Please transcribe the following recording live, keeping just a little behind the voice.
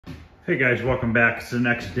Hey guys, welcome back. It's the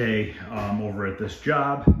next day over at this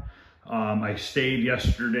job. I stayed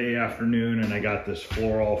yesterday afternoon and I got this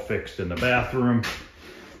floor all fixed in the bathroom.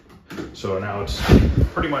 So now it's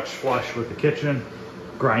pretty much flush with the kitchen.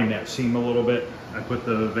 Grind that seam a little bit. I put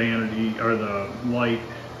the vanity or the light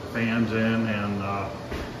fans in and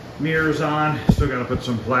mirrors on. Still got to put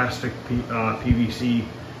some plastic PVC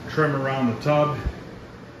trim around the tub.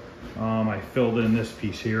 I filled in this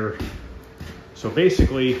piece here. So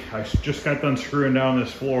basically, I just got done screwing down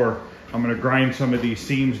this floor. I'm gonna grind some of these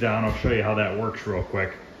seams down. I'll show you how that works real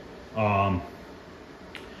quick.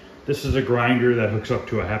 This is a grinder that hooks up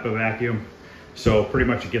to a HEPA vacuum. So pretty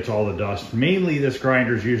much it gets all the dust. Mainly this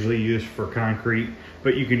grinder is usually used for concrete,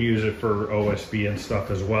 but you can use it for OSB and stuff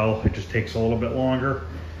as well. It just takes a little bit longer.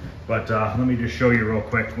 But let me just show you real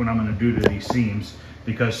quick what I'm gonna do to these seams,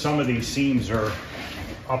 because some of these seams are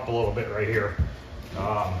up a little bit right here.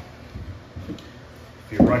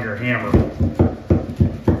 If you run your hammer,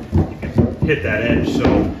 you can hit that edge. So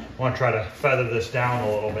I want to try to feather this down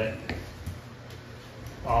a little bit.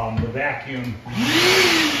 The vacuum,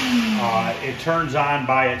 it turns on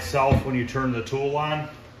by itself when you turn the tool on.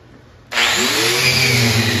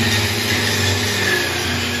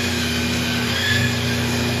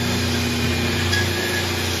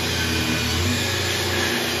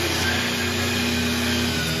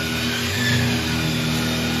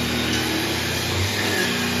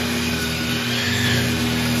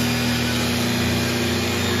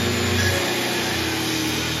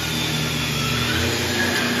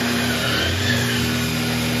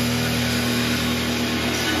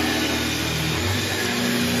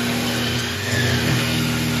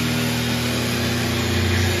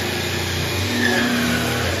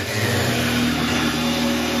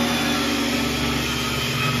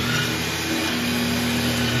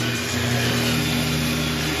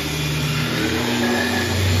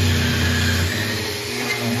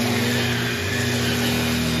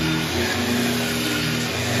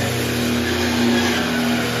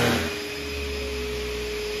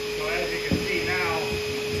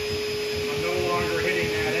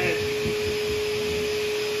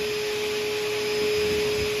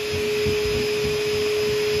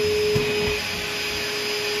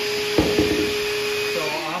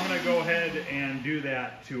 And do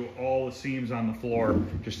that to all the seams on the floor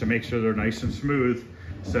just to make sure they're nice and smooth,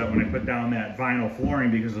 so that when I put down that vinyl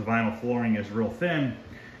flooring, because the vinyl flooring is real thin,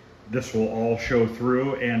 this will all show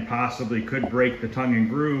through and possibly could break the tongue and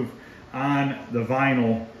groove on the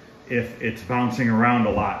vinyl if it's bouncing around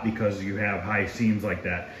a lot because you have high seams like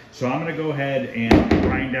that. So I'm going to go ahead and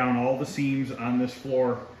grind down all the seams on this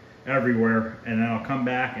floor everywhere, and then I'll come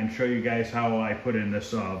back and show you guys how I put in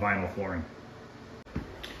this vinyl flooring.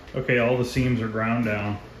 Okay, all the seams are ground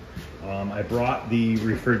down. I brought the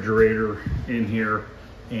refrigerator in here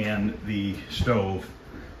and the stove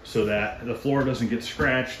so that the floor doesn't get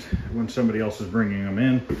scratched when somebody else is bringing them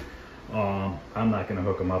in. I'm not gonna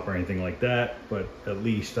hook them up or anything like that, but at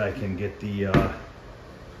least I can get the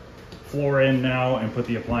floor in now and put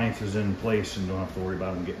the appliances in place and don't have to worry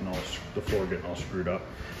about them getting the floor getting all screwed up.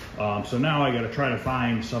 So now I gotta try to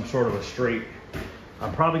find some sort of a straight.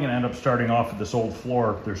 I'm probably going to end up starting off with this old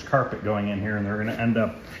floor. There's carpet going in here, and they're going to end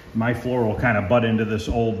up, my floor will kind of butt into this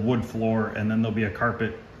old wood floor, and then there'll be a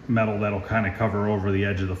carpet metal that'll kind of cover over the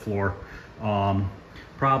edge of the floor.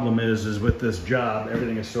 Problem is with this job,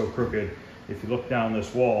 everything is so crooked. If you look down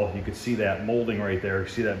this wall, you can see that molding right there. You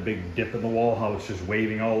see that big dip in the wall, how it's just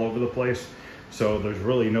waving all over the place. So there's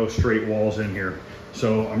really no straight walls in here.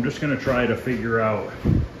 So I'm just going to try to figure out,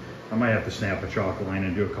 I might have to snap a chalk line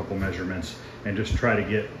and do a couple measurements and just try to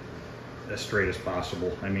get as straight as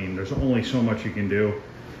possible. I mean, there's only so much you can do,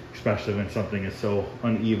 especially when something is so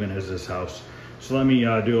uneven as this house. So let me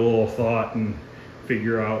do a little thought and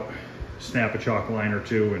figure out, snap a chalk line or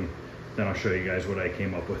two, and then I'll show you guys what I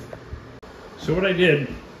came up with. So what I did,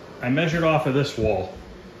 I measured off of this wall,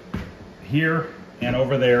 here and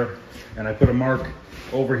over there, and I put a mark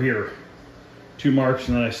over here, 2 marks,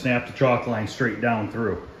 and then I snapped a chalk line straight down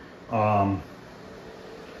through.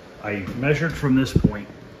 I measured from this point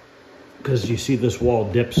because you see this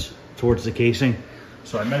wall dips towards the casing.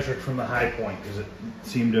 So I measured from the high point because it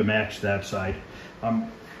seemed to match that side.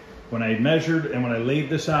 When I measured and when I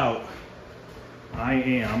laid this out, I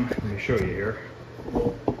am, let me show you here.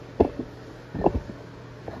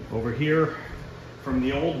 Over here, from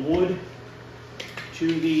the old wood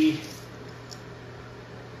to the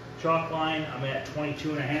chalk line, I'm at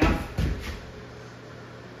 22.5.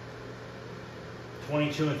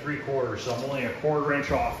 22 3/4, so I'm only a 1/4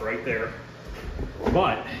 inch off right there.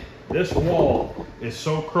 But this wall is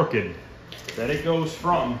so crooked that it goes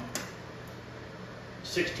from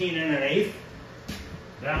 16 1/8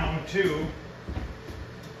 down to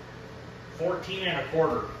 14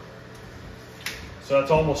 1/4. So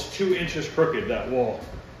that's almost 2 inches crooked, that wall.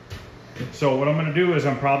 So what I'm gonna do is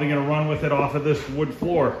I'm probably gonna run with it off of this wood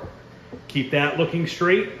floor. Keep that looking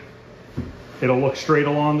straight. It'll look straight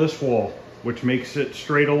along this wall, which makes it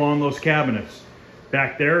straight along those cabinets.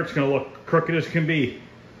 Back there, it's gonna look crooked as can be,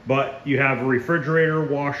 but you have a refrigerator,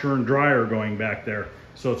 washer, and dryer going back there.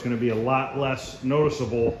 So it's gonna be a lot less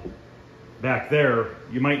noticeable back there.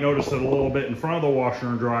 You might notice it a little bit in front of the washer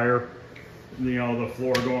and dryer, you know, the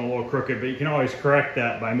floor going a little crooked, but you can always correct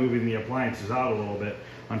that by moving the appliances out a little bit.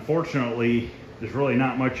 Unfortunately, there's really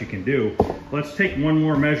not much you can do. Let's take one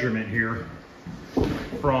more measurement here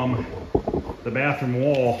from the bathroom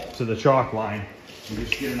wall to the chalk line and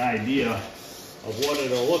just get an idea of what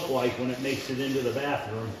it'll look like when it makes it into the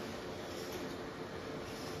bathroom.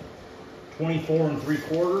 24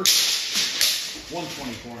 3/4,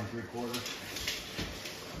 124 3/4,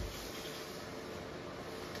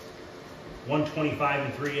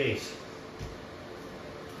 125 3/8.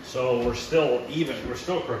 So we're still even, we're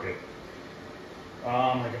still crooked.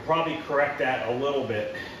 I could probably correct that a little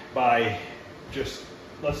bit by just,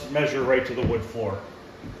 let's measure right to the wood floor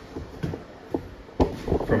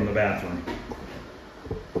from the bathroom.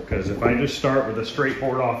 Because if I just start with a straight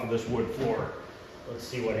board off of this wood floor, let's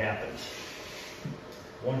see what happens.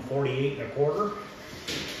 148 1/4.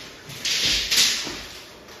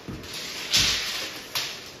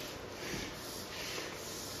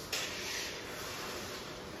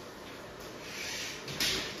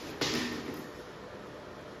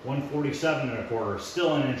 $147 1/4,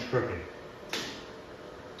 still an inch crooked.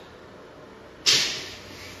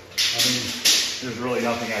 I mean, there's really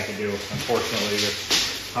nothing I can do. Unfortunately,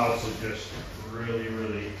 this house is just really,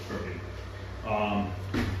 really crooked.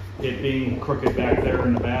 It being crooked back there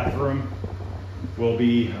in the bathroom will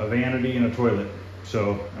be a vanity and a toilet.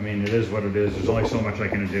 So, I mean, it is what it is. There's only so much I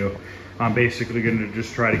can do. I'm basically going to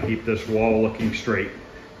just try to keep this wall looking straight,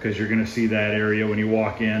 because you're going to see that area when you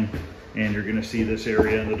walk in, and you're going to see this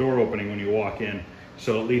area in the door opening when you walk in.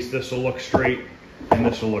 So at least this will look straight, and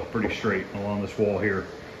this will look pretty straight along this wall here.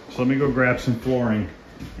 So let me go grab some flooring,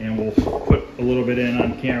 and we'll put a little bit in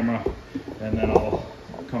on camera, and then I'll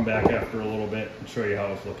come back after a little bit and show you how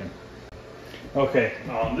it's looking. Okay,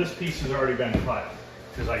 this piece has already been cut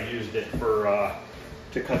because I used it for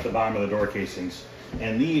to cut the bottom of the door casings.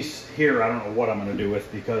 And these here, I don't know what I'm going to do with,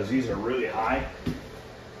 because these are really high.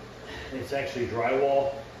 It's actually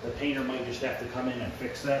drywall. The painter might just have to come in and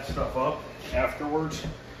fix that stuff up afterwards.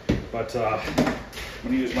 But I'm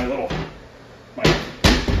going to use my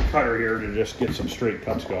cutter here to just get some straight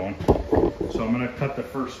cuts going. So I'm going to cut the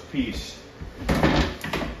first piece.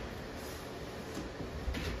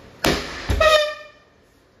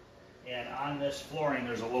 And on this flooring,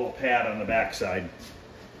 there's a little pad on the back side.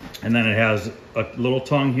 And then it has a little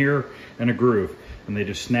tongue here and a groove, and they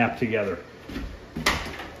just snap together.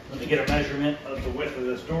 Let me get a measurement of the width of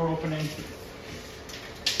this door opening.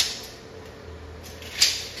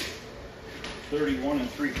 31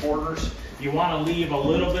 3/4. You want to leave a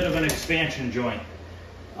little bit of an expansion joint.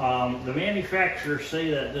 The manufacturers say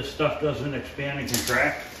that this stuff doesn't expand and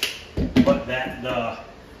contract, but that the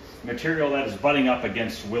material that is butting up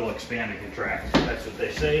against will expand and contract. That's what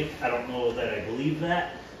they say. I don't know that I believe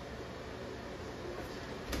that.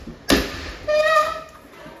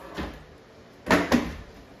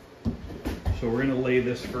 So we're going to lay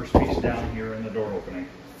this first piece down here in the door opening.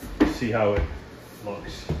 See how it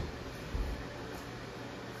looks.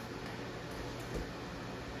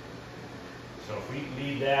 So if we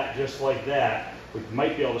leave that just like that, we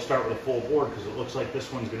might be able to start with a full board, because it looks like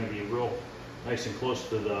this one's going to be real nice and close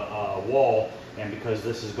to the wall. And because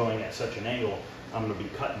this is going at such an angle, I'm going to be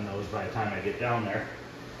cutting those by the time I get down there.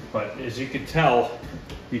 But as you can tell,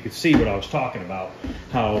 you can see what I was talking about,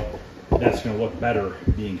 how that's going to look better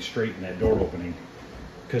being straight in that door opening.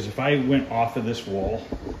 Because if I went off of this wall,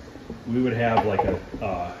 we would have like a,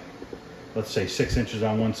 let's say 6 inches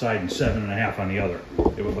on one side and 7.5 on the other.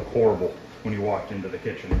 It would look horrible when you walked into the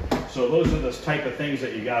kitchen. So those are the type of things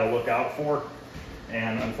that you got to look out for.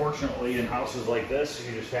 And unfortunately, in houses like this,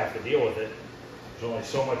 you just have to deal with it. There's only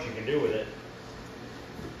so much you can do with it.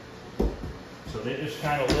 So they just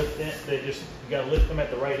kind of lift it. You got to lift them at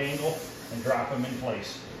the right angle and drop them in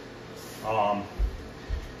place.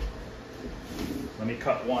 Let me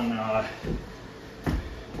cut one.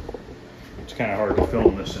 It's kind of hard to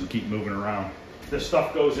film this and keep moving around. This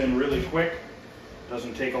stuff goes in really quick.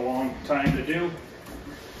 Doesn't take a long time to do.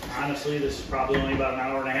 Honestly, this is probably only about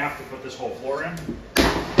 1.5 hours to put this whole floor in.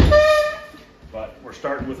 But we're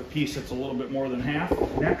starting with a piece that's a little bit more than half.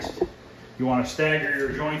 Next, You want to stagger your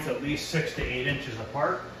joints at least 6 to 8 inches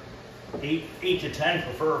apart, 8 to 10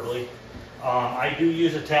 preferably. I do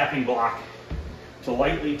use a tapping block to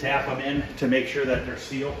lightly tap them in to make sure that they're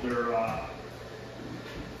sealed, they're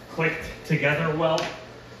clicked together well.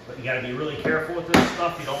 But you got to be really careful with this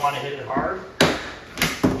stuff. You don't want to hit it hard.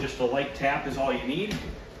 Just a light tap is all you need.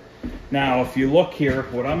 Now, if you look here,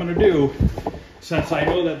 what I'm going to do, since I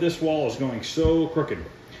know that this wall is going so crooked,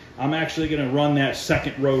 I'm actually going to run that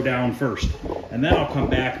second row down first. And then I'll come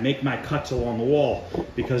back, make my cuts along the wall,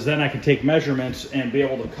 because then I can take measurements and be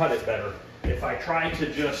able to cut it better. If I try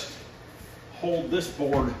to just hold this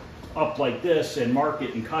board up like this and mark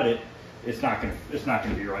it and cut it, it's not going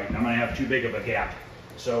to be right. And I'm going to have too big of a gap.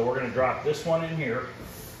 So we're going to drop this one in here.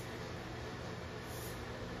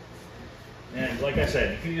 And like I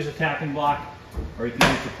said, you can use a tapping block or you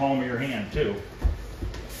can use the palm of your hand too.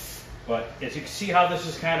 But as you can see how this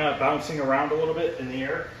is kind of bouncing around a little bit in the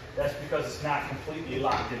air, that's because it's not completely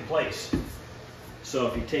locked in place. So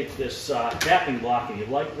if you take this tapping block and you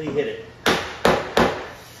lightly hit it,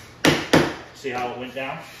 see how it went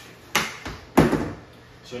down?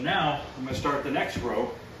 So now I'm going to start the next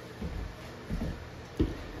row.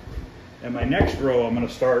 And my next row I'm going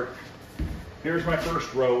to start, here's my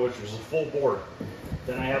first row, which was a full board.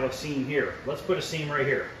 Then I have a seam here. Let's put a seam right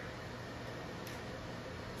here.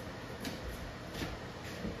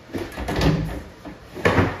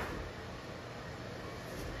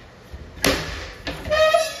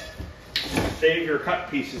 Save your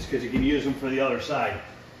cut pieces because you can use them for the other side.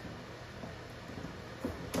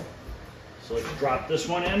 So let's drop this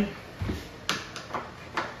one in.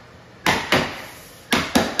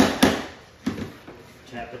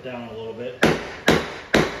 Tap it down a little bit.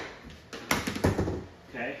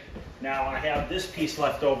 Okay, now I have this piece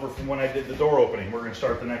left over from when I did the door opening. We're going to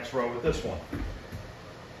start the next row with this one.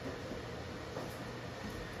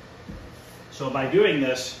 So by doing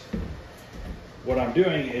this, what I'm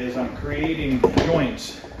doing is I'm creating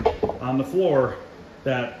joints on the floor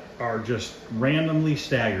that are just randomly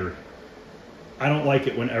staggered. I don't like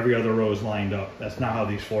it when every other row is lined up. That's not how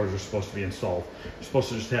these floors are supposed to be installed. You're supposed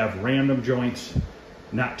to just have random joints,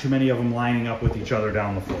 not too many of them lining up with each other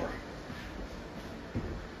down the floor.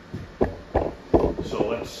 So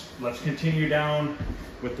let's continue down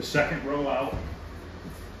with the second row out.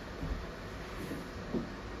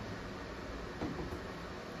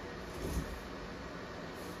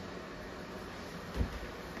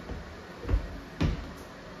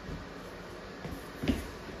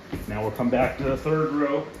 Now we'll come back to the third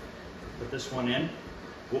row, put this one in.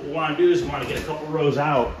 What we want to do is we want to get a couple rows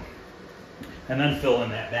out and then fill in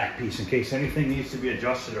that back piece in case anything needs to be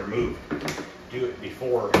adjusted or moved. Do it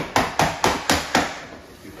before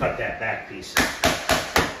you cut that back piece.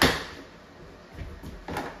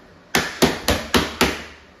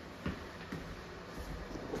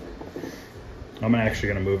 I'm actually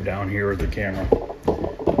going to move down here with the camera.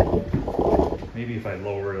 Maybe if I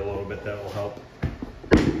lower it a little bit, that will help.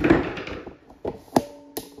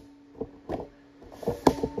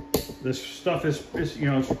 This stuff is, you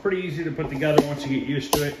know, it's pretty easy to put together once you get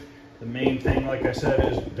used to it. The main thing, like I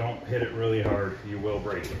said, is don't hit it really hard. You will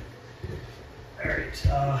break it. All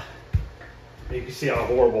right. You can see how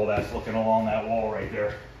horrible that's looking along that wall right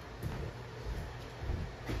there.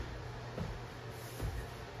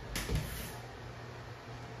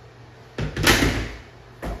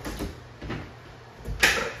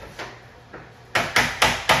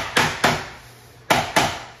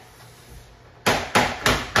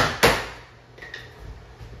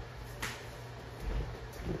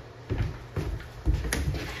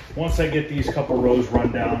 Once I get these couple rows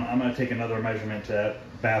run down, I'm going to take another measurement to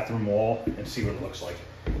that bathroom wall and see what it looks like.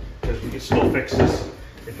 Because we can still fix this.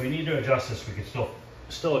 If we need to adjust this, we can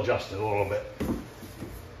still adjust it a little bit.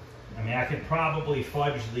 I mean, I could probably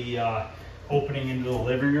fudge the opening into the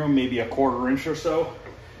living room, maybe a 1/4 inch or so.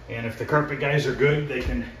 And if the carpet guys are good, they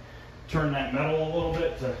can turn that metal a little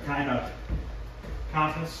bit to kind of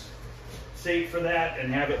compensate for that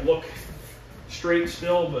and have it look straight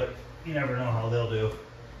still, but you never know how they'll do.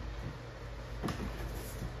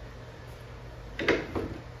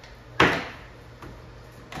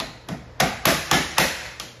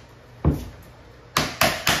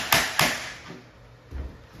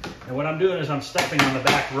 And what I'm doing is I'm stepping on the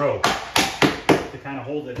back row to kind of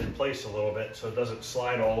hold it in place a little bit so it doesn't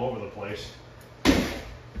slide all over the place.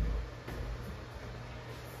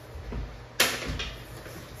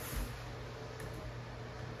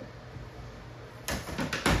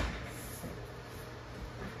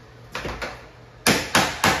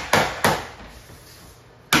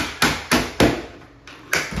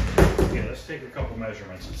 take a couple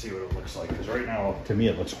measurements and see what it looks like, because right now, to me,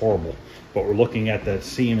 it looks horrible. But we're looking at that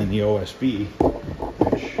seam in the OSB,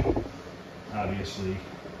 which obviously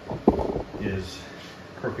is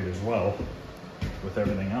crooked as well with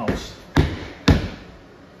everything else.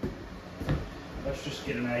 Let's just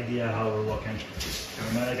get an idea how we're looking.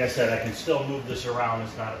 And like I said, I can still move this around,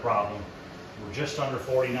 it's not a problem. We're just under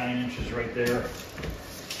 49 inches right there.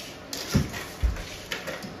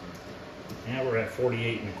 Now we're at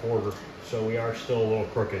 48 1/4, so we are still a little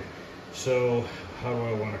crooked. So how do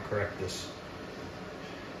I want to correct this?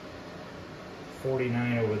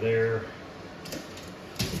 49 over there.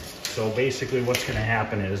 So basically what's going to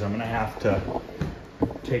happen is I'm going to have to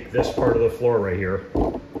take this part of the floor right here,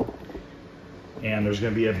 and there's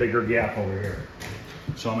going to be a bigger gap over here.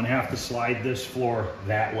 So I'm going to have to slide this floor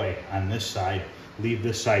that way on this side, leave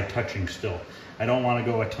this side touching still. I don't want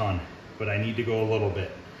to go a ton, but I need to go a little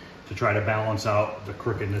bit to try to balance out the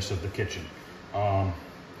crookedness of the kitchen.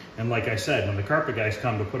 And like I said, when the carpet guys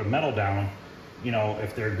come to put a metal down, you know,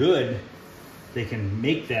 if they're good, they can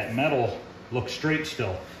make that metal look straight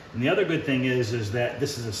still. And the other good thing is that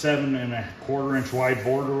this is a 7 1/4 inch wide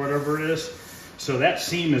board or whatever it is. So that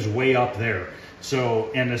seam is way up there. So,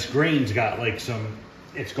 and this grain's got like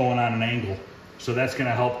it's going on an angle. So that's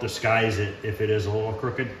gonna help disguise it if it is a little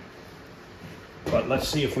crooked. But let's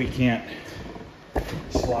see if we can't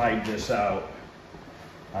slide this out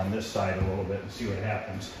on this side a little bit and see what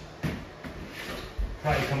happens.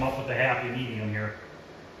 Try to come up with a happy medium here.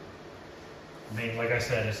 I mean, like I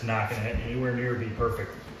said, it's not going to anywhere near be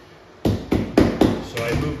perfect. So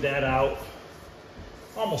I moved that out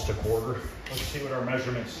almost 1/4. Let's see what our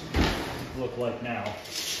measurements look like now.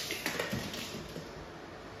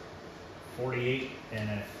 48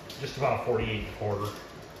 and just about 48 1/4.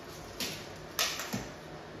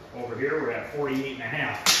 Over here, we're at 48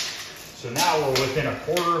 1/2. So now we're within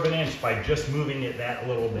 1/4 of an inch by just moving it that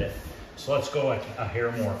little bit. So let's go a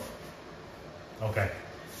hair more. Okay,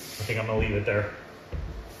 I think I'm gonna leave it there.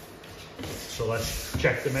 So let's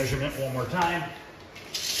check the measurement one more time.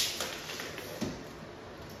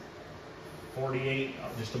 48,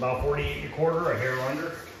 just about 48 1/4, a hair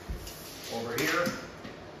under. Over here,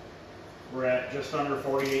 we're at just under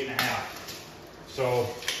 48 1/2. So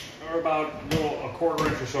we're about a 1/4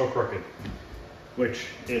 inch or so crooked, which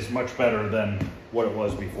is much better than what it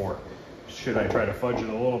was before. Should I try to fudge it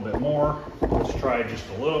a little bit more? Let's try just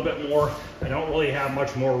a little bit more. I don't really have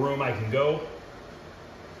much more room I can go,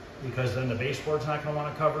 because then the baseboard's not going to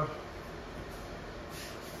want to cover.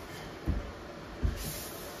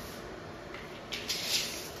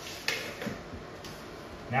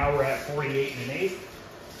 Now we're at 48 1/8,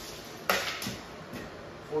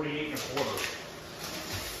 48 1/4.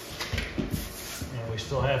 And we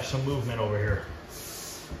still have some movement over here.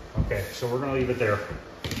 Okay, so we're gonna leave it there.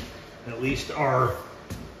 At least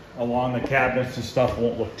along the cabinets and stuff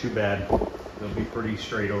won't look too bad. They'll be pretty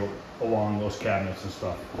straight along those cabinets and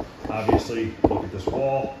stuff. Obviously, look at this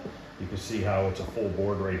wall. You can see how it's a full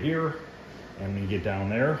board right here. And when you get down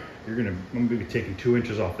there, I'm gonna be taking 2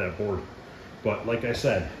 inches off that board. But like I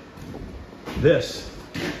said, this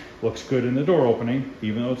looks good in the door opening.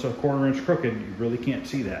 Even though it's a 1/4 inch crooked, you really can't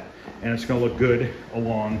see that. And it's gonna look good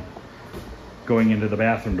along going into the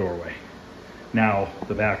bathroom doorway. Now,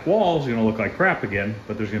 the back wall is gonna look like crap again,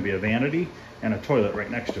 but there's gonna be a vanity and a toilet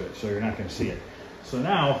right next to it, so you're not gonna see it. So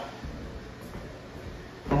now,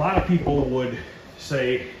 a lot of people would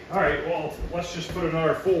say, all right, well, let's just put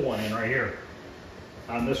another full one in right here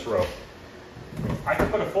on this row. I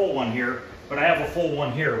could put a full one here, but I have a full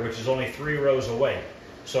one here, which is only 3 rows away.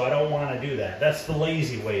 So I don't wanna do that. That's the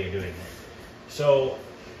lazy way of doing it. So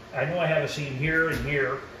I know I have a seam here and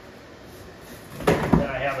here, then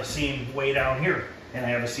I have a seam way down here, and I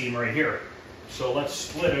have a seam right here. So let's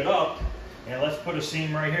split it up, and let's put a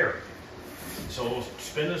seam right here. So we'll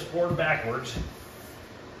spin this board backwards,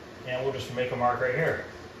 and we'll just make a mark right here.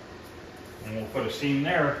 And we'll put a seam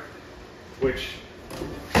there, which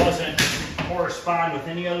doesn't correspond with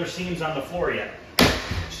any other seams on the floor yet.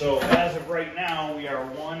 So as of right now, we are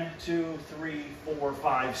 1, 2, 3, 4,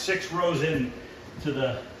 5, 6 rows in to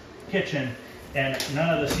the kitchen, and none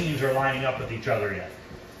of the seams are lining up with each other yet.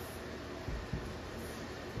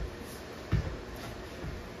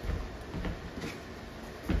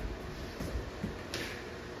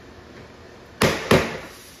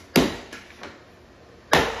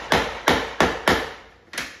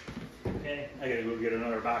 Okay, I gotta go get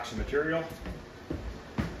another box of material.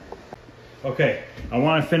 Okay, I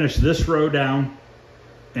want to finish this row down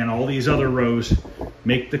and all these other rows,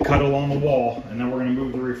 make the cut along the wall, and then we're going to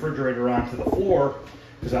move the refrigerator onto the floor,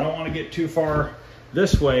 because I don't want to get too far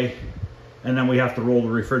this way and then we have to roll the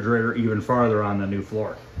refrigerator even farther on the new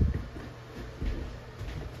floor.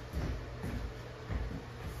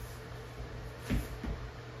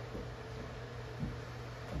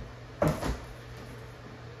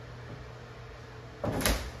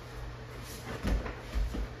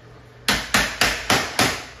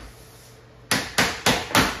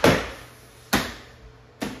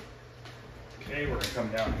 Okay, we're gonna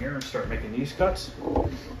come down here and start making these cuts.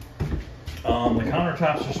 The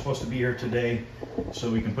countertops are supposed to be here today, so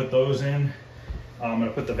we can put those in. I'm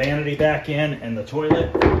gonna put the vanity back in and the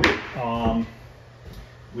toilet.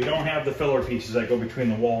 We don't have the filler pieces that go between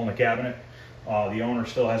the wall and the cabinet. The owner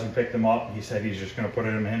still hasn't picked them up. He said he's just gonna put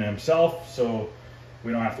them in himself, so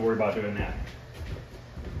we don't have to worry about doing that.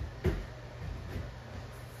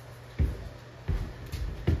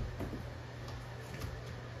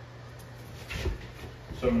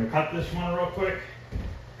 So I'm gonna cut this one real quick.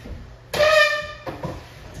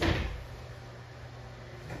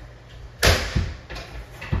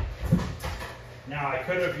 Now I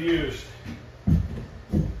could have used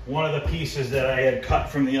one of the pieces that I had cut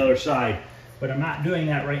from the other side, but I'm not doing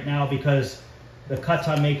that right now because the cuts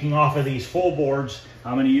I'm making off of these full boards,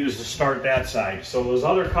 I'm going to use to start that side. So those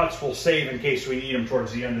other cuts we'll save in case we need them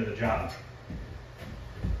towards the end of the job.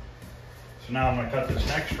 So now I'm going to cut this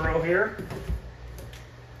next row here.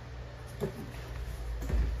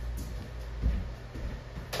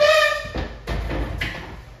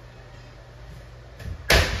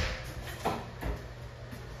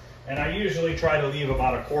 And I usually try to leave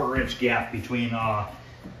about a 1/4 inch gap between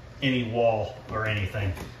any wall or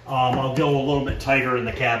anything. I'll go a little bit tighter in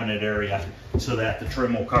the cabinet area so that the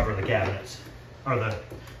trim will cover the cabinets, or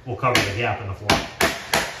will cover the gap in the floor.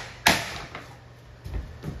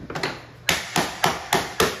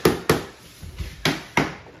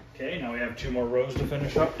 Okay, now we have 2 more rows to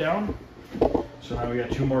finish up down. So now we got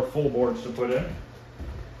 2 more full boards to put in.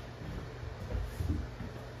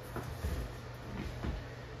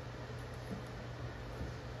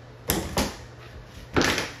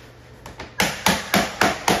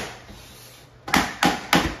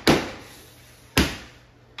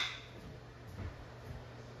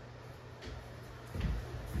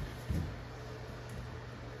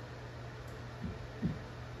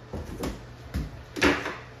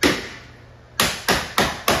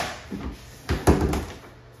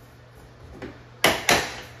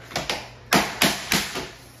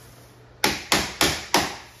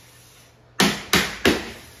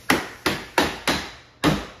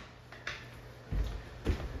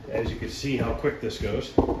 As you can see how quick this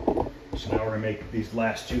goes. So now we're going to make these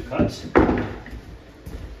last 2 cuts. And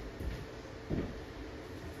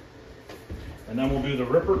then we'll do the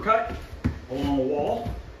ripper cut along the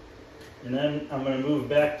wall. And then I'm going to move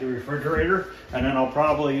back the refrigerator, and then I'll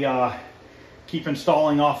probably keep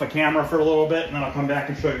installing off a camera for a little bit, and then I'll come back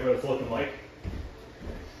and show you what it's looking like.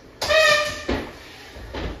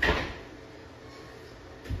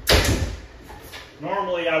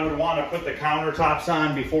 Normally I would want to put the countertops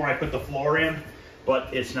on before I put the floor in,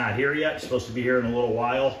 but it's not here yet. It's supposed to be here in a little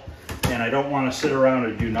while, and I don't want to sit around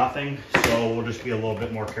and do nothing, so we'll just be a little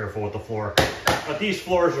bit more careful with the floor. But these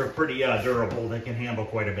floors are pretty durable. They can handle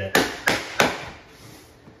quite a bit.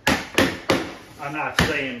 I'm not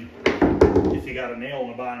saying if you got a nail in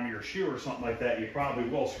the bottom of your shoe or something like that, you probably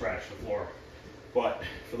will scratch the floor, but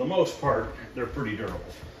for the most part, they're pretty durable.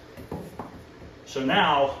 So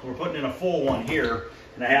now we're putting in a full one here,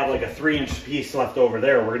 and I have like a 3-inch piece left over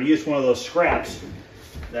there. We're going to use one of those scraps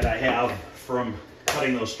that I have from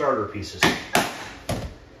cutting those starter pieces.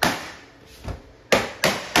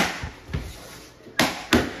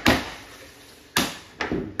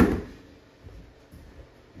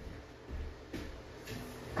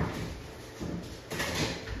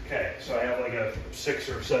 Okay, so I have like a 6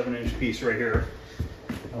 or 7-inch piece right here.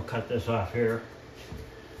 I'll cut this off here.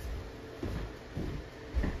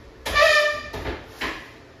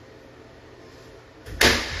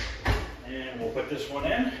 And we'll put this one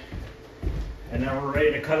in, and then we're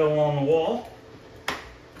ready to cut along the wall.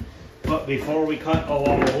 But before we cut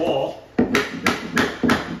along the wall,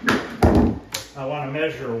 I want to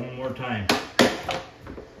measure one more time.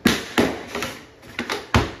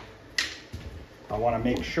 I want to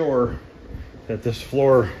make sure that this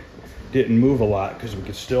floor didn't move a lot, because we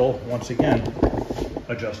could still, once again,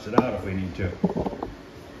 adjust it out if we need to.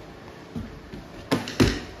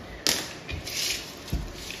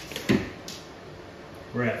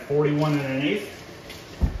 We're at 41 1/8,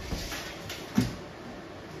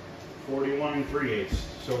 41 3/8.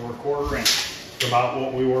 So we're 1/4 inch, about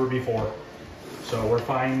what we were before. So we're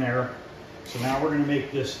fine there. So now we're going to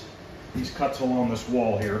make these cuts along this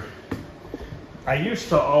wall here. I used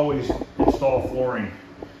to always install almost all flooring,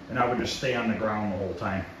 and I would just stay on the ground the whole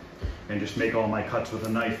time and just make all my cuts with a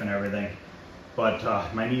knife and everything. But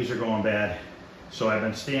my knees are going bad, so I've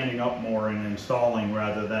been standing up more and installing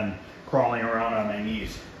rather than crawling around on my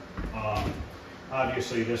knees.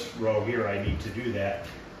 Obviously this row here I need to do that,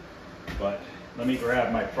 but let me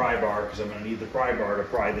grab my pry bar because I'm going to need the pry bar to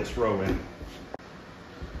pry this row in.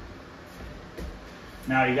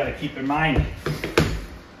 Now you got to keep in mind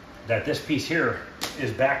that this piece here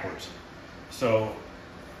is backwards, so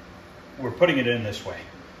we're putting it in this way.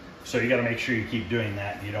 So you got to make sure you keep doing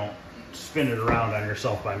that and you don't spin it around on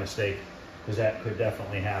yourself by mistake, because that could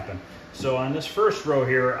definitely happen. So on this first row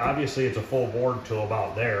here, obviously it's a full board to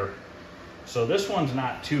about there. So this one's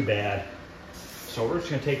not too bad. So we're just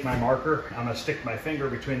going to take my marker. I'm going to stick my finger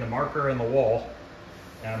between the marker and the wall,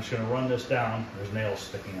 and I'm just going to run this down. There's nails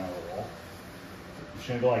sticking out of the wall. I'm just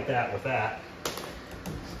going to go like that with that.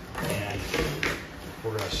 And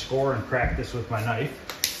we're going to score and crack this with my knife.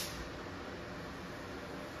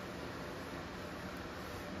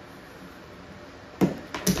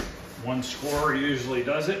 One score usually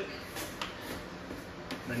does it.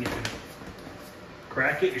 Then you can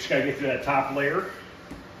crack it. You just got to get through that top layer.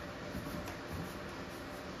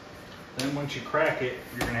 Then once you crack it,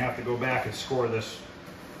 you're going to have to go back and score this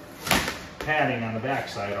padding on the back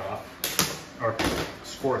side off, or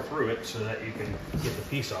score through it so that you can get the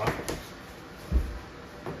piece off.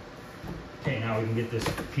 Okay, now we can get this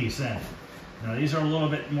piece in. Now these are a little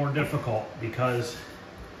bit more difficult because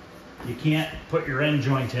you can't put your end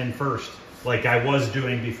joint in first like I was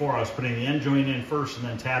doing before. I was putting the end joint in first and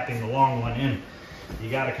then tapping the long one in. You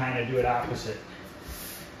got to kind of do it opposite.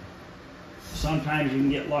 Sometimes you can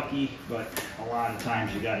get lucky, but a lot of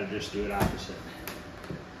times you got to just do it opposite.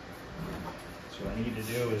 So what I need to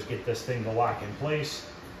do is get this thing to lock in place.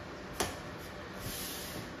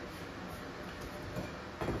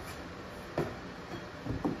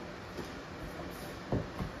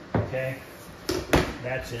 Okay,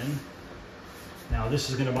 that's in. Now this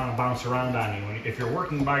is going to want to bounce around on you. If you're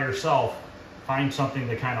working by yourself, find something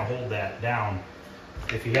to kind of hold that down.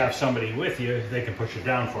 If you have somebody with you, they can push it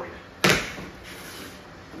down for you.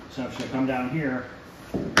 So I'm just going to come down here.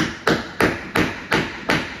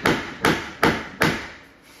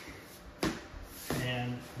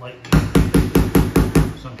 And like,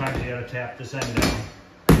 sometimes you got to tap this end down.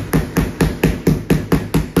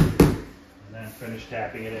 And then finish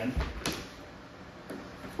tapping it in.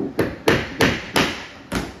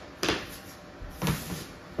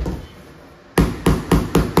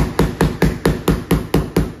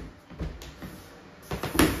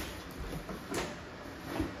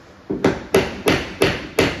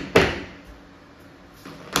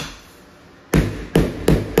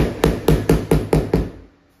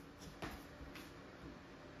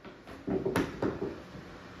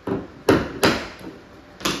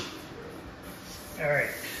 All right,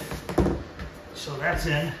 so that's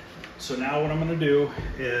in. So now what I'm going to do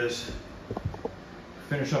is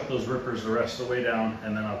finish up those rippers the rest of the way down,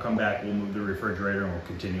 and then I'll come back, we'll move the refrigerator, and we'll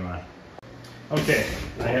continue on. Okay,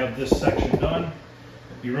 I have this section done.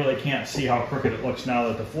 You really can't see how crooked it looks now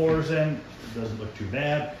that the floor is in. It doesn't look too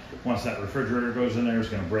bad. Once that refrigerator goes in there, it's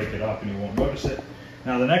going to break it up and you won't notice it.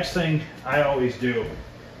 Now the next thing I always do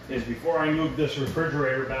is before I move this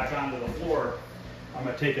refrigerator back onto the floor, I'm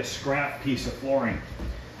going to take a scrap piece of flooring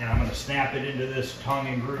and I'm going to snap it into this tongue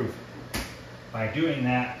and groove. By doing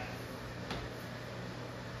that,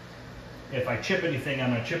 if I chip anything, I'm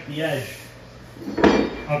going to chip the edge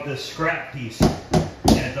of this scrap piece and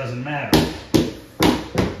it doesn't matter.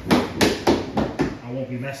 I won't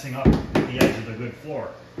be messing up the edge of the good floor.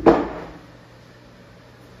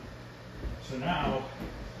 So now,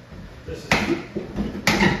 this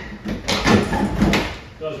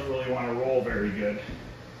doesn't really want to roll very good.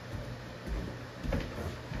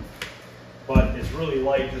 But it's really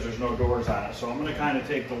light because there's no doors on it. So I'm going to kind of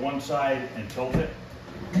take the one side and tilt it,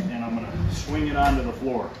 and I'm going to swing it onto the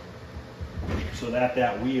floor so that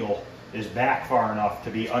that wheel is back far enough to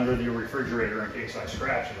be under the refrigerator in case I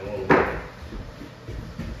scratch it a little bit.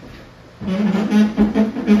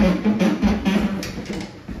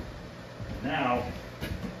 Now,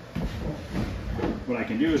 what I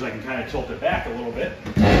can do is I can kind of tilt it back a little bit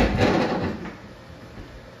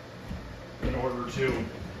in order to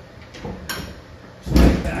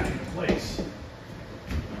slide it back into place.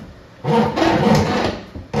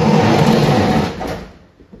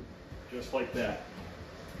 Just like that.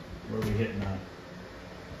 Where are we hitting on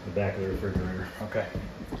the back of the refrigerator? Okay.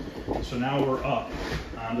 So now we're up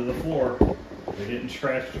onto the floor. We didn't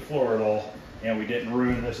scratch the floor at all, and we didn't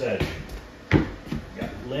ruin this edge. Got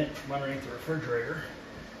lint underneath the refrigerator.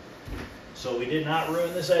 So we did not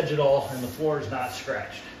ruin this edge at all, and the floor is not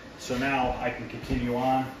scratched. So now I can continue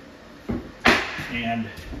on and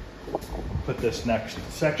put this next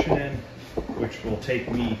section in, which will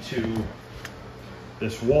take me to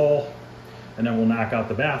this wall, and then we'll knock out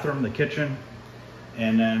the bathroom, the kitchen,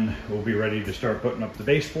 and then we'll be ready to start putting up the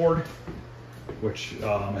baseboard, which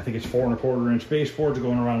I think it's 4 1/4 inch baseboards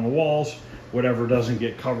going around the walls. Whatever doesn't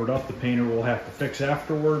get covered up, the painter will have to fix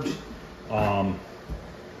afterwards.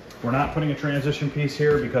 We're not putting a transition piece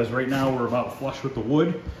here because right now we're about flush with the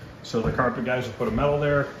wood. So the carpet guys will put a metal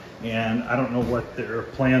there, and I don't know what their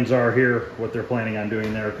plans are here, what they're planning on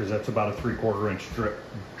doing there, because that's about a 3/4 inch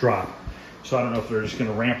drop. So I don't know if they're just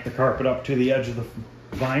gonna ramp the carpet up to the edge of the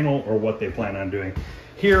vinyl or what they plan on doing.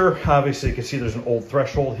 Here, obviously you can see there's an old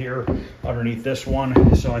threshold here underneath this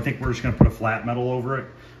one. So I think we're just gonna put a flat metal over it.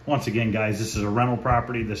 Once again, guys, this is a rental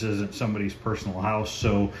property. This isn't somebody's personal house.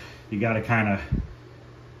 So you gotta kind of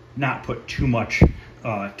not put too much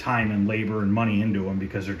time and labor and money into them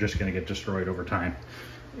because they're just going to get destroyed over time.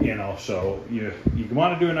 You know, so you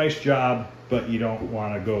want to do a nice job, but you don't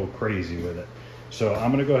want to go crazy with it. So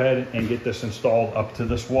I'm going to go ahead and get this installed up to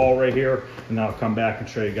this wall right here, and I'll come back and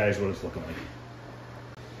show you guys what it's looking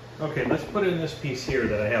like. Okay, let's put in this piece here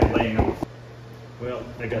that I have laying out. Well,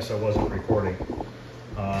 I guess I wasn't recording.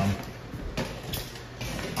 I'll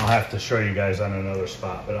have to show you guys on another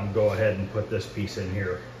spot, but I'm going to go ahead and put this piece in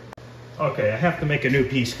here. Okay, I have to make a new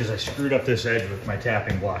piece because I screwed up this edge with my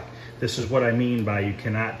tapping block. This is what I mean by you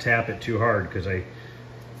cannot tap it too hard because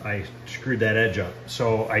I screwed that edge up.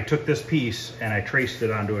 So I took this piece and I traced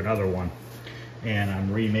it onto another one, and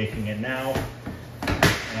I'm remaking it now.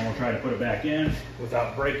 And we'll try to put it back in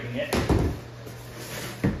without breaking it.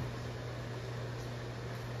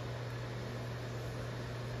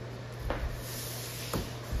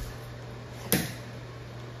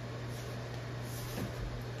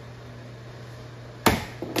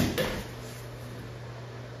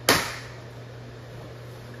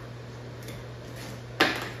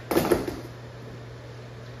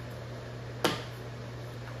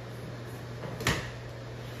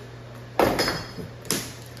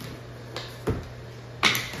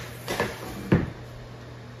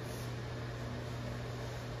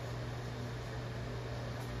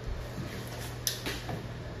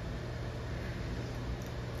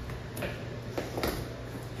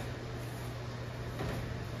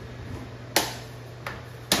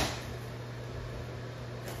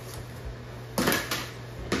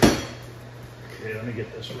 Okay, let me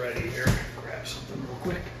get this ready here. Grab something real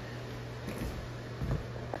quick.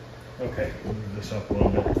 Okay, we'll move this up a little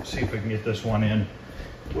bit. See if we can get this one in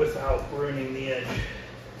without ruining the edge.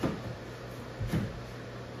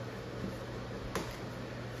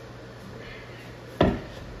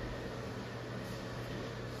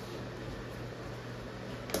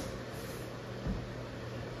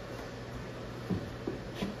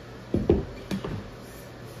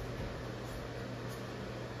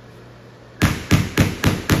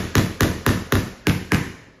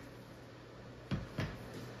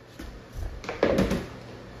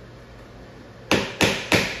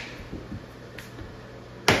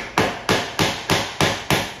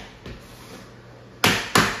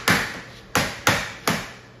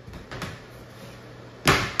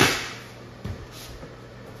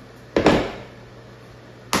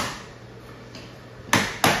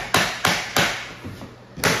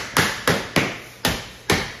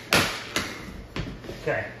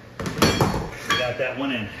 Okay, we got that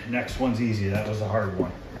one in. Next one's easy. That was a hard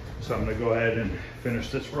one. So I'm going to go ahead and finish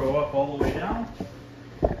this row up all the way down.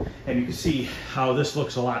 And you can see how this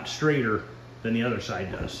looks a lot straighter than the other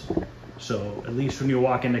side does. So at least when you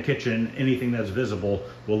walk in the kitchen, anything that's visible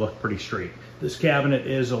will look pretty straight. This cabinet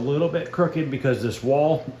is a little bit crooked because this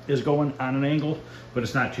wall is going on an angle, but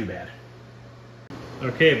it's not too bad.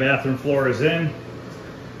 Okay, bathroom floor is in.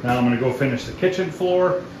 Now I'm going to go finish the kitchen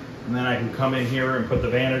floor. And then I can come in here and put the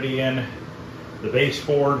vanity in, the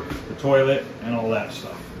baseboard, the toilet, and all that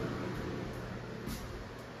stuff.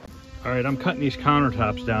 All right, I'm cutting these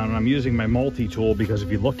countertops down, and I'm using my multi-tool because if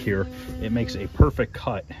you look here, it makes a perfect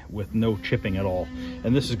cut with no chipping at all.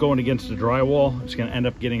 And this is going against the drywall. It's gonna end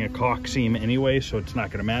up getting a caulk seam anyway, so it's not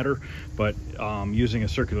gonna matter. But using a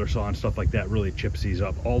circular saw and stuff like that really chips these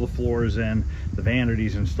up. All the floor is in, the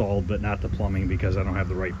vanity's installed, but not the plumbing because I don't have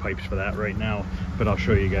the right pipes for that right now. But I'll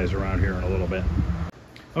show you guys around here in a little bit.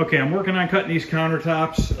 Okay, I'm working on cutting these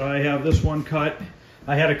countertops. I have this one cut.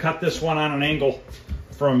 I had to cut this one on an angle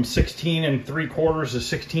from 16 3/4 to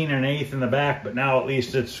 16 1/8 in the back, but now at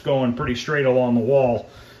least it's going pretty straight along the wall.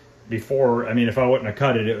 Before, I mean, if I wouldn't have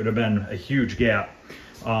cut it, it would have been a huge gap.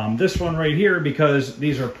 This one right here, because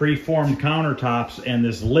these are pre-formed countertops, and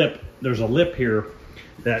this lip, there's a lip here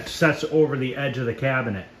that sets over the edge of the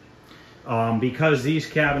cabinet. Because these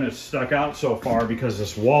cabinets stuck out so far, because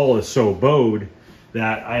this wall is so bowed,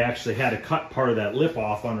 that I actually had to cut part of that lip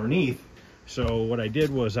off underneath. So what I did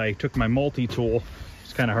was I took my multi-tool.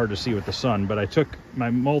 It's kind of hard to see with the sun, but I took my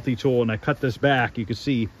multi-tool and I cut this back. You can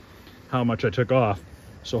see how much I took off.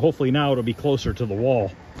 So hopefully now it'll be closer to the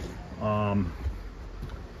wall.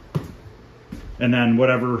 And then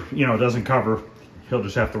whatever, you know, doesn't cover, he'll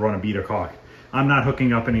just have to run a bead of caulk. I'm not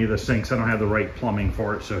hooking up any of the sinks. I don't have the right plumbing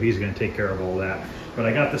for it, so he's gonna take care of all that. But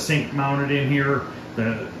I got the sink mounted in here.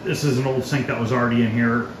 This is an old sink that was already in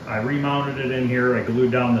here. I remounted it in here. I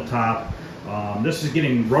glued down the top. This is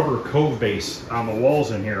getting rubber cove base on the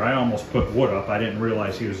walls in here. I almost put wood up. I didn't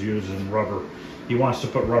realize he was using rubber. He wants to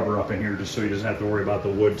put rubber up in here just so he doesn't have to worry about the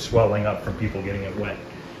wood swelling up from people getting it wet.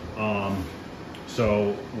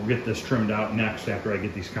 So we'll get this trimmed out next after I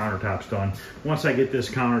get these countertops done. Once I get this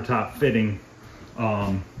countertop fitting,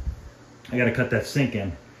 I got to cut that sink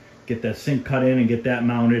in. Get that sink cut in and get that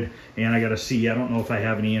mounted. And I got to see, I don't know if I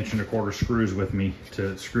have any 1 1/4" screws with me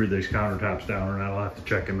to screw these countertops down, or not. I'll have to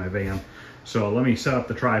check in my van. So let me set up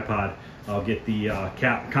the tripod. I'll get the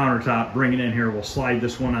countertop, bring it in here. We'll slide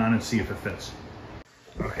this one on and see if it fits.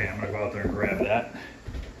 Okay, I'm gonna go out there and grab that.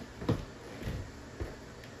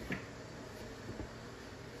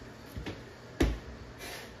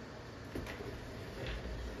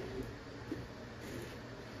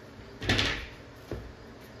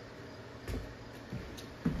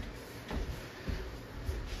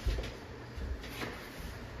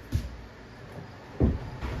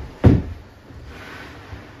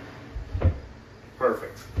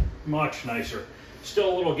 Perfect, much nicer.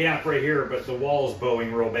 Still a little gap right here, but the wall's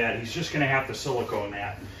bowing real bad. He's just gonna have to silicone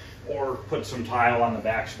that or put some tile on the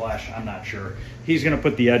backsplash. I'm not sure. He's gonna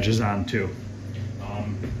put the edges on too.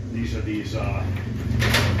 These are these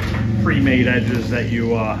pre-made edges that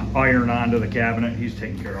you iron onto the cabinet. He's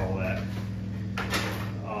taking care of all that.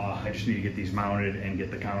 I just need to get these mounted and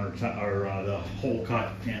get the countertop, or the hole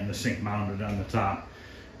cut and the sink mounted on the top.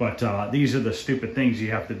 But these are the stupid things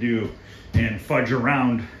you have to do and fudge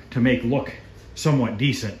around to make look somewhat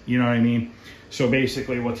decent, you know what I mean? So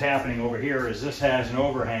basically what's happening over here is this has an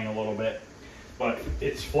overhang a little bit, but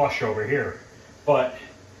it's flush over here. But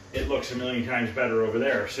it looks a million times better over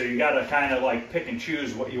there. So you gotta kind of like pick and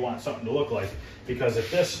choose what you want something to look like. Because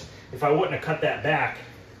if I wouldn't have cut that back,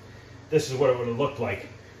 this is what it would have looked like.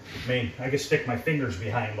 I mean, I could stick my fingers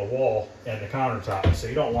behind the wall and the countertop, so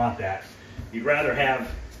you don't want that. You'd rather have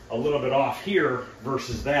a little bit off here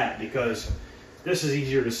versus that, because this is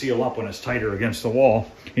easier to seal up when it's tighter against the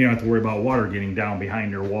wall. You don't have to worry about water getting down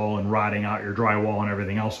behind your wall and rotting out your drywall and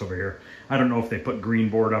everything else over here. I don't know if they put green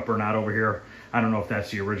board up or not over here. I don't know if that's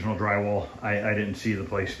the original drywall. I didn't see the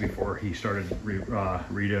place before he started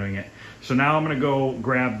redoing it. So now I'm gonna go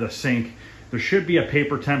grab the sink. There should be a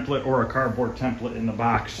paper template or a cardboard template in the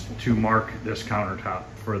box to mark this countertop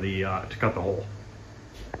for the to cut the hole.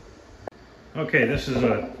 Okay, this is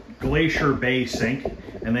a Glacier Bay sink,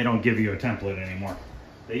 and they don't give you a template anymore.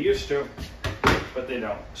 They used to, but they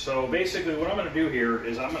don't. So basically what I'm gonna do here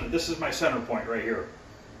is this is my center point right here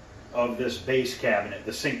of this base cabinet,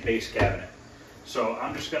 the sink base cabinet. So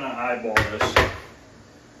I'm just gonna eyeball this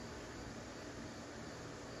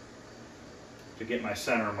to get my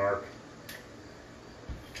center mark.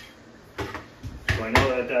 So I know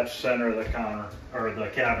that that's center of the counter, or the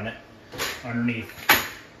cabinet underneath.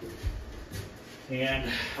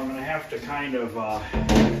 And I'm gonna have to kind of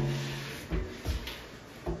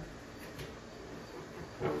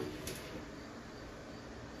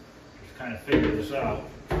just kind of figure this out.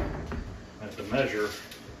 I have to measure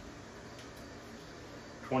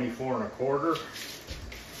 24 1/4,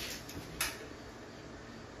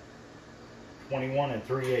 21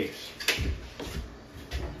 3/8.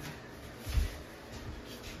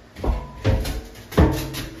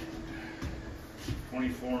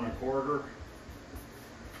 $24 1/4,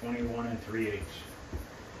 21 3/8.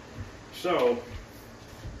 So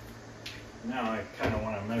now I kind of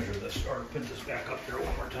want to measure this, or put this back up here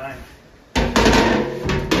one more time.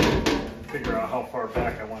 Figure out how far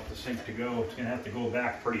back I want the sink to go. It's going to have to go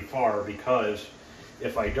back pretty far, because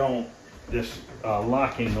if I don't, this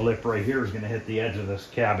locking lip right here is going to hit the edge of this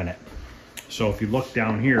cabinet. So if you look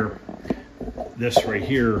down here, this right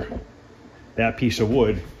here, that piece of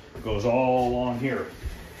wood goes all along here.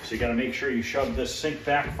 So you got to make sure you shove this sink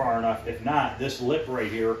back far enough. If not, this lip right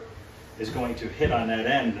here is going to hit on that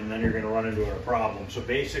end, and then you're going to run into a problem. So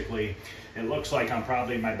basically, it looks like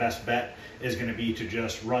my best bet is going to be to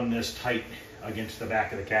just run this tight against the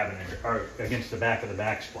back of the cabinet, or against the back of the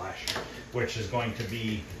backsplash, which is going to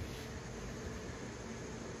be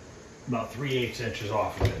about 3/8 inches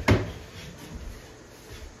off of it.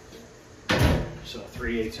 So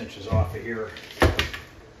 3/8 inches off of here.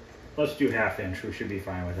 Let's do 1/2 inch. We should be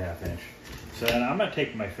fine with 1/2 inch. So then I'm going to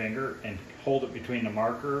take my finger and hold it between the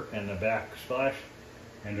marker and the backsplash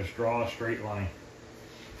and just draw a straight line.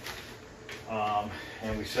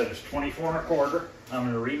 And we said it's 24 1/4.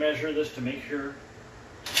 I'm going to remeasure this to make sure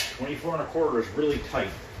 24 1/4 is really tight.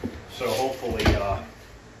 So hopefully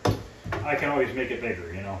I can always make it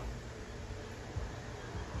bigger, you know.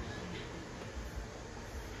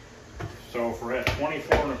 So if we're at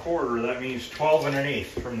 24 1/4, that means 12 1/8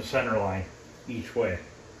 from the center line each way.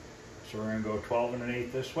 So we're going to go 12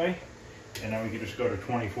 1/8 this way, and then we can just go to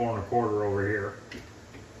 24 1/4 over here.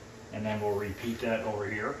 And then we'll repeat that over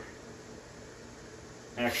here.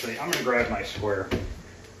 Actually, I'm going to grab my square.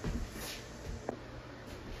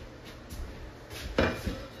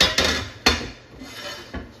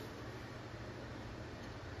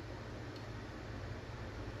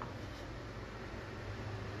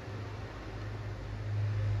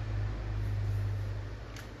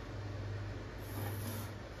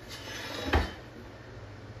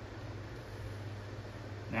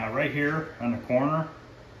 Now right here on the corner,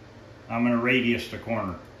 I'm going to radius the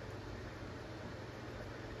corner.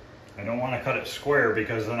 I don't want to cut it square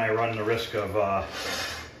because then I run the risk of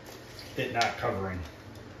it not covering.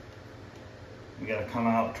 We got to come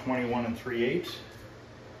out 21 3/8.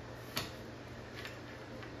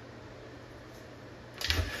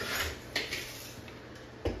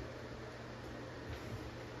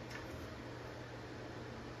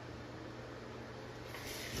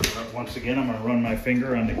 Once again, I'm going to run my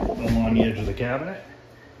finger on along the edge of the cabinet,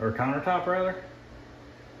 or countertop rather.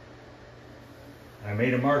 I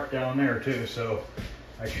made a mark down there too, so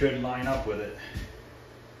I should line up with it.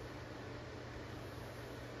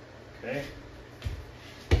 Okay.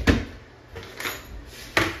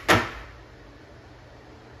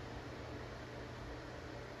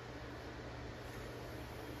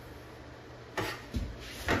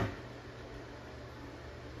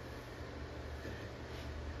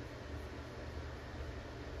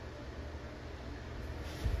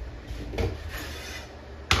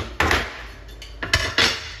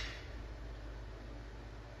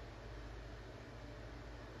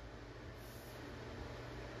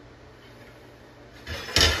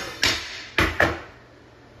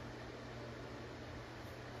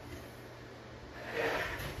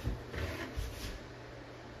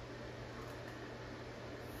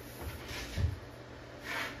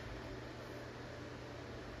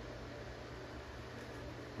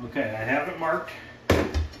 Okay, I have it marked. Now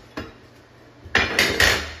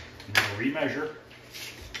remeasure.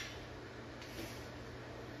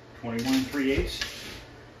 21 3/8.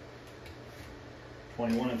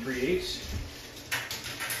 21 3/8.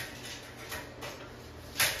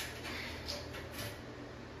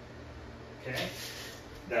 Okay,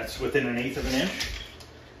 that's within 1/8 of an inch.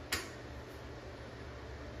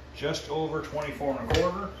 Just over 24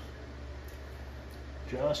 1/4.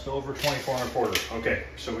 Just over 24 1/4. Okay,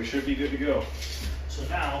 so we should be good to go. So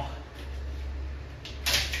now,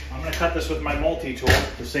 I'm going to cut this with my multi-tool,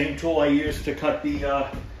 the same tool I used to cut the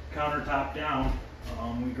countertop down.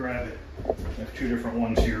 We grab it. I have two different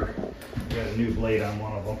ones here. We got a new blade on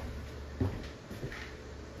one of them.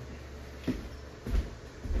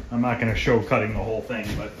 I'm not going to show cutting the whole thing,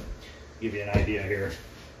 but give you an idea here.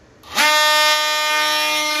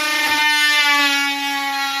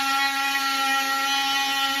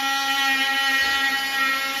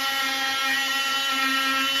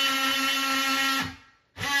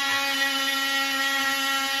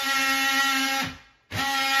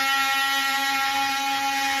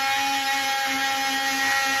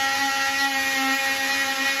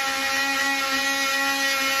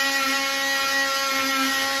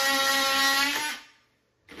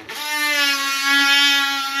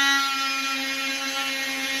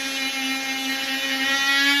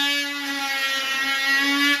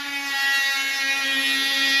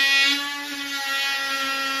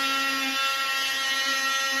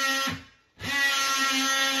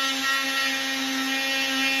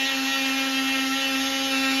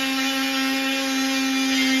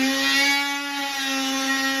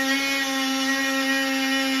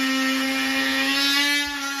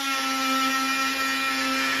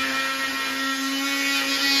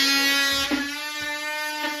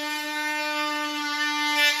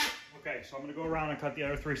 So I'm going to go around and cut the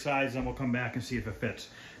other three sides, and we'll come back and see if it fits.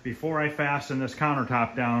 Before I fasten this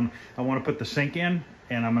countertop down, I want to put the sink in,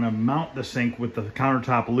 and I'm going to mount the sink with the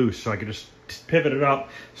countertop loose so I can just pivot it up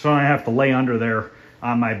so I don't have to lay under there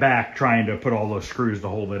on my back trying to put all those screws to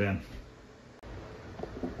hold it in.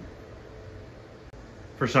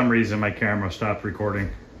 For some reason my camera stopped recording.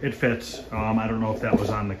 It fits. I don't know if that was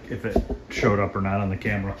on the, if it showed up or not on the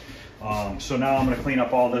camera. So now I'm going to clean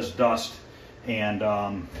up all this dust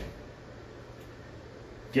and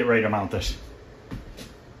get ready to mount this.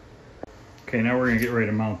 Okay, now we're going to get ready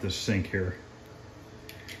to mount this sink here.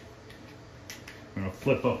 I'm going to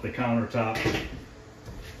flip up the countertop.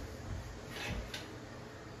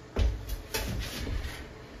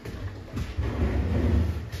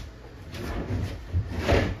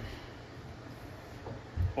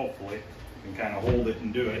 Hopefully, you can kind of hold it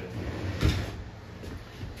and do it.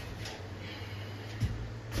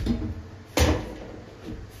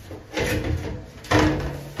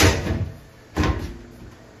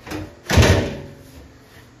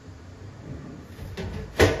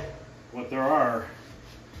 What there are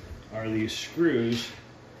these screws.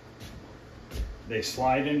 They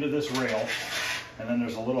slide into this rail, and then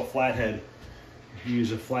there's a little flathead. You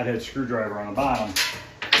use a flathead screwdriver on the bottom.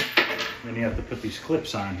 Then you have to put these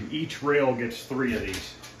clips on. Each rail gets 3 of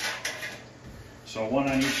these. So one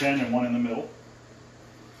on each end and one in the middle.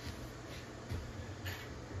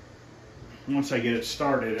 Once I get it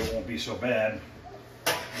started, it won't be so bad.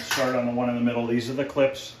 I'll start on the one in the middle. These are the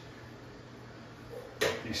clips.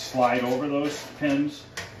 These slide over those pins.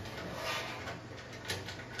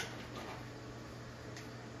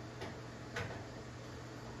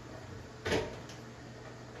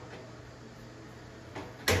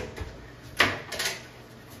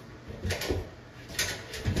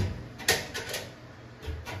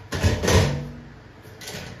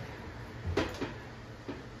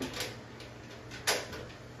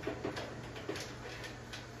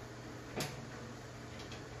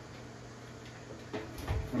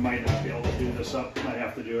 I might not be able to do this up. Might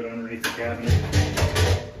have to do it underneath the cabinet.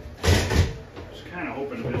 Just kind of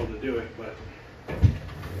hoping to be able to do it, but I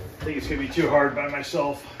think it's going to be too hard by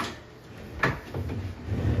myself.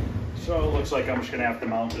 So it looks like I'm just going to have to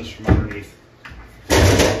mount this from underneath.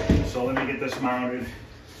 So let me get this mounted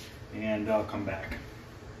and I'll come back.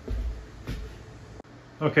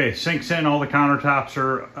 Okay, sink's in. All the countertops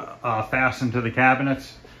are fastened to the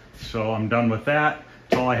cabinets. So I'm done with that.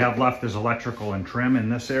 All I have left is electrical and trim in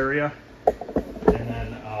this area. And then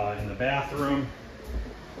in the bathroom,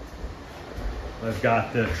 I've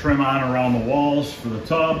got the trim on around the walls for the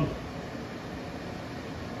tub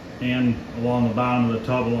and along the bottom of the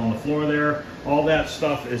tub along the floor there. All that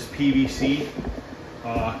stuff is PVC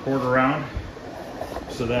quarter round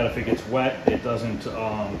so that if it gets wet, it doesn't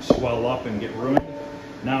swell up and get ruined.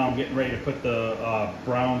 Now I'm getting ready to put the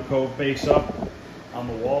brown cove base up on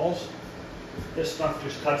the walls. This stuff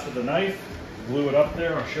just cuts with a knife. Glue it up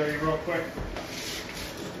there. I'll show you real quick.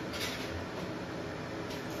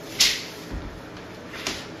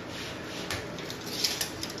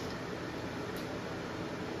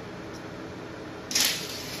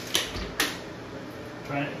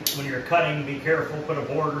 When you're cutting, be careful. Put a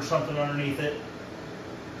board or something underneath it.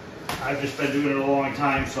 I've just been doing it a long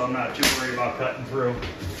time, so I'm not too worried about cutting through.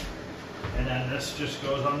 And then this just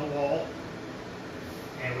goes on the wall.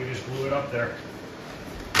 And we just glue it up there.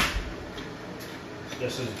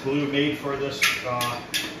 This is glue made for this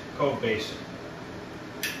cove base.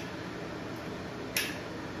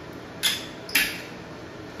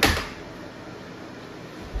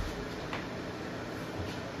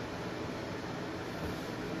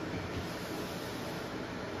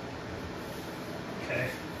 Okay,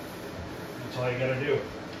 that's all you gotta do.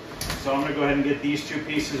 So I'm gonna go ahead and get these 2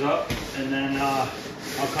 pieces up, and then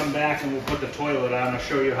I'll come back and we'll put the toilet on. I'll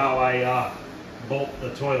show you how I bolt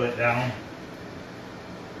the toilet down.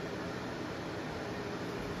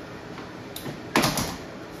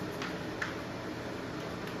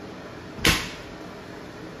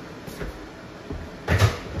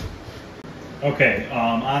 Okay,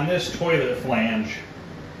 on this toilet flange,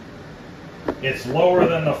 it's lower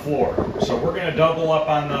than the floor. So we're going to double up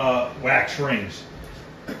on the wax rings.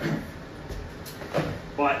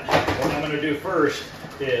 But what I'm going to do first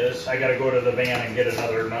is I got to go to the van and get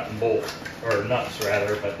another nut and bolt, or nuts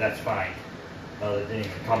rather, but that's fine. It didn't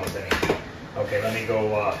even come with any. Okay, let me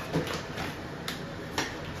go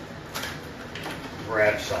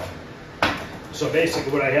grab some. So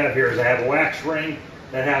basically what I have here is I have a wax ring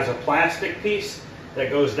that has a plastic piece that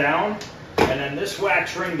goes down, and then this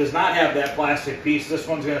wax ring does not have that plastic piece. This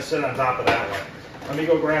one's going to sit on top of that one. Let me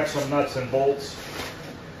go grab some nuts and bolts,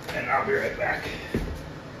 and I'll be right back.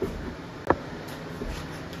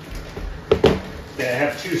 Okay, I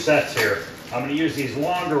have 2 sets here. I'm going to use these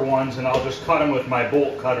longer ones, and I'll just cut them with my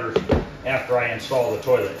bolt cutters after I install the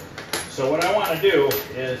toilet. So what I want to do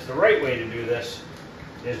is, the right way to do this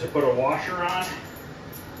is to put a washer on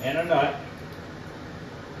and a nut.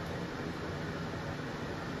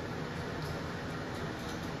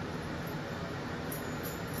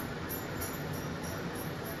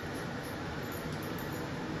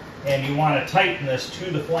 And you want to tighten this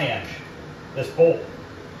to the flange, this bolt.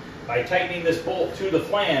 By tightening this bolt to the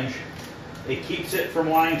flange, it keeps it from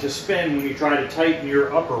wanting to spin when you try to tighten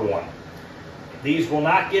your upper one. These will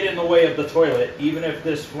not get in the way of the toilet. Even if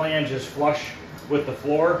this flange is flush with the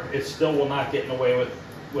floor, it still will not get in the way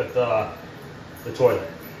with the toilet.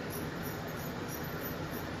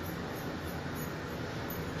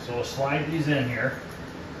 So we'll slide these in here.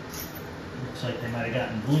 Looks like they might have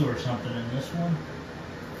gotten glue or something in this one.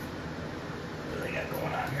 What do they got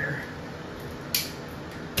going on here?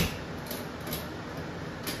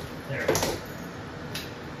 There we go.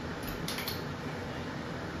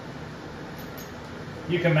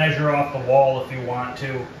 You can measure off the wall if you want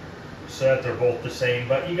to, so that they're both the same,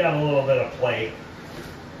 but you got a little bit of play.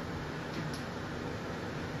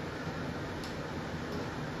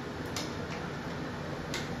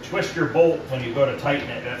 Twist your bolt when you go to tighten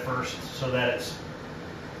it at first so that it's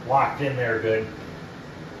locked in there good.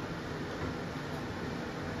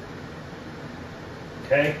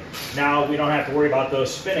 Okay, now we don't have to worry about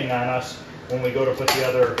those spinning on us when we go to put the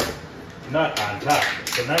other nut on top.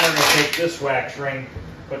 So then we're going to take this wax ring,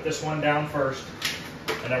 put this one down first,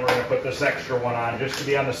 and then we're going to put this extra one on just to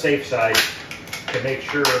be on the safe side, to make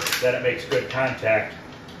sure that it makes good contact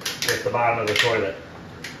with the bottom of the toilet.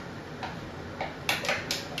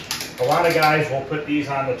 A lot of guys will put these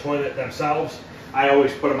on the toilet themselves. I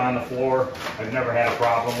always put them on the floor. I've never had a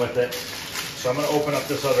problem with it. So I'm going to open up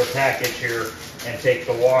this other package here and take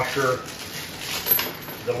the washers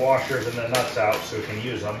and the nuts out so we can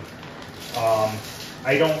use them.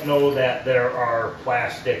 I don't know that there are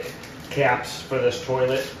plastic caps for this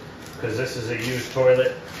toilet, because this is a used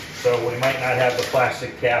toilet, so we might not have the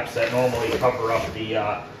plastic caps that normally cover up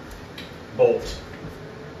the bolts.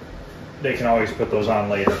 They can always put those on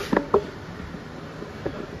later.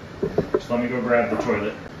 So let me go grab the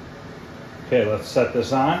toilet. Okay, let's set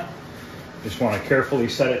this on. Just want to carefully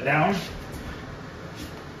set it down.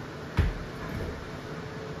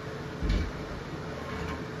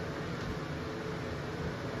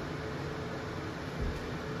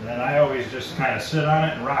 And then I always just kind of sit on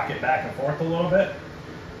it and rock it back and forth a little bit.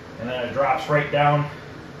 And then it drops right down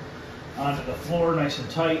onto the floor nice and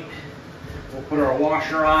tight. We'll put our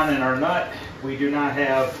washer on and our nut. We do not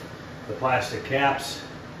have the plastic caps.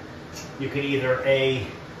 You can either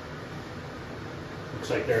looks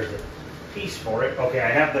like there's a piece for it. Okay, I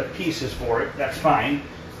have the pieces for it, that's fine.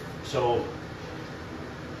 So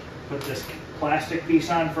put this plastic piece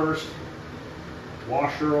on first,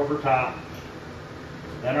 washer over top,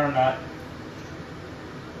 then our nut.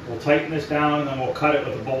 We'll tighten this down and then we'll cut it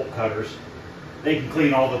with the bolt cutters. They can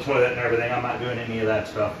clean all the toilet and everything. I'm not doing any of that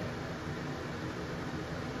stuff.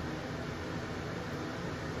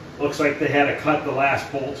 Looks like they had to cut the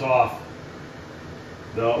last bolts off.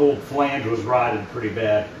 The old flange was rotted pretty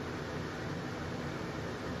bad.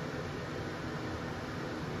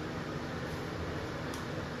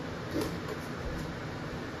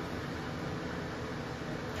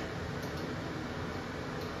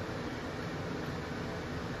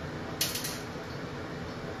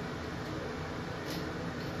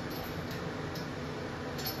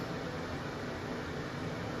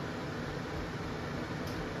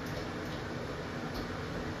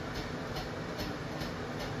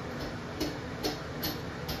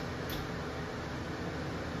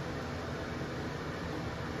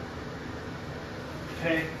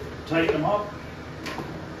 Okay, tighten them up.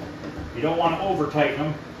 You don't want to over tighten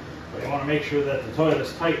them, but you want to make sure that the toilet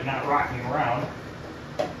is tight and not rocking around.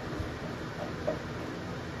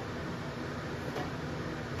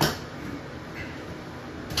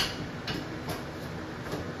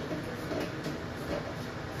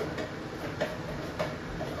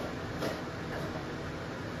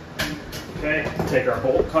 Okay, take our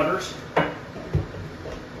bolt cutters.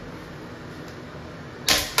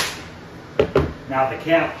 Now the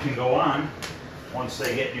cap can go on once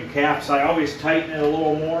they get new caps. I always tighten it a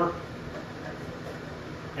little more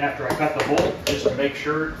after I cut the bolt, just to make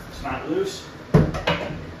sure it's not loose.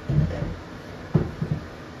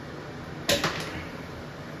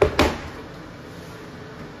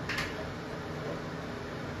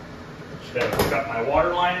 Just gotta hook up my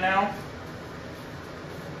water line now.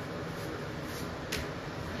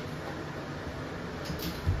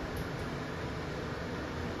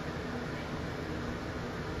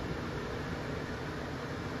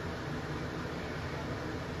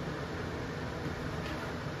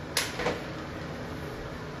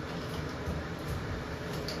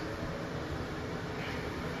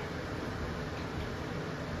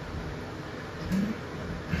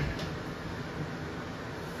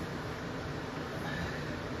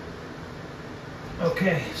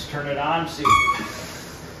 Okay, let's turn it on, see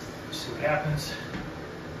what happens.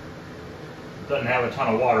 Doesn't have a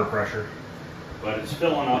ton of water pressure, but it's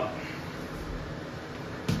filling up.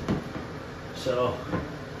 So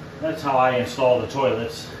that's how I install the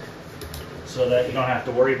toilets, so that you don't have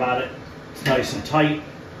to worry about it. It's nice and tight.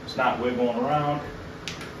 It's not wiggling around.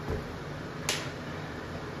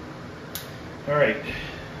 All right.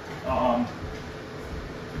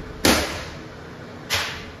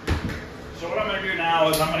 So what I'm going to do now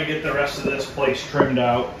is I'm going to get the rest of this place trimmed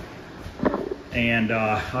out, and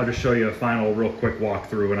I'll just show you a final real quick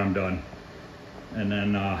walkthrough when I'm done. And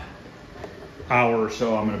then hour or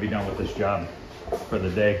so I'm going to be done with this job for the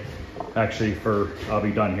day. Actually, I'll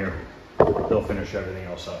be done here. They'll finish everything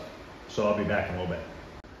else up. So I'll be back in a little bit.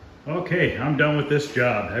 Okay, I'm done with this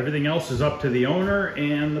job. Everything else is up to the owner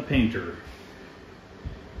and the painter.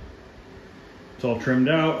 It's all trimmed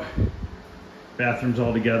out. Bathroom's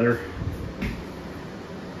all together.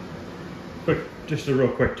 Just a real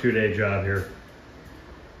quick 2-day job here.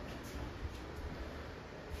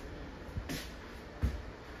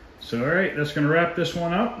 So, all right, that's going to wrap this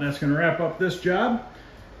one up. That's going to wrap up this job.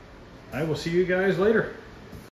 I will see you guys later.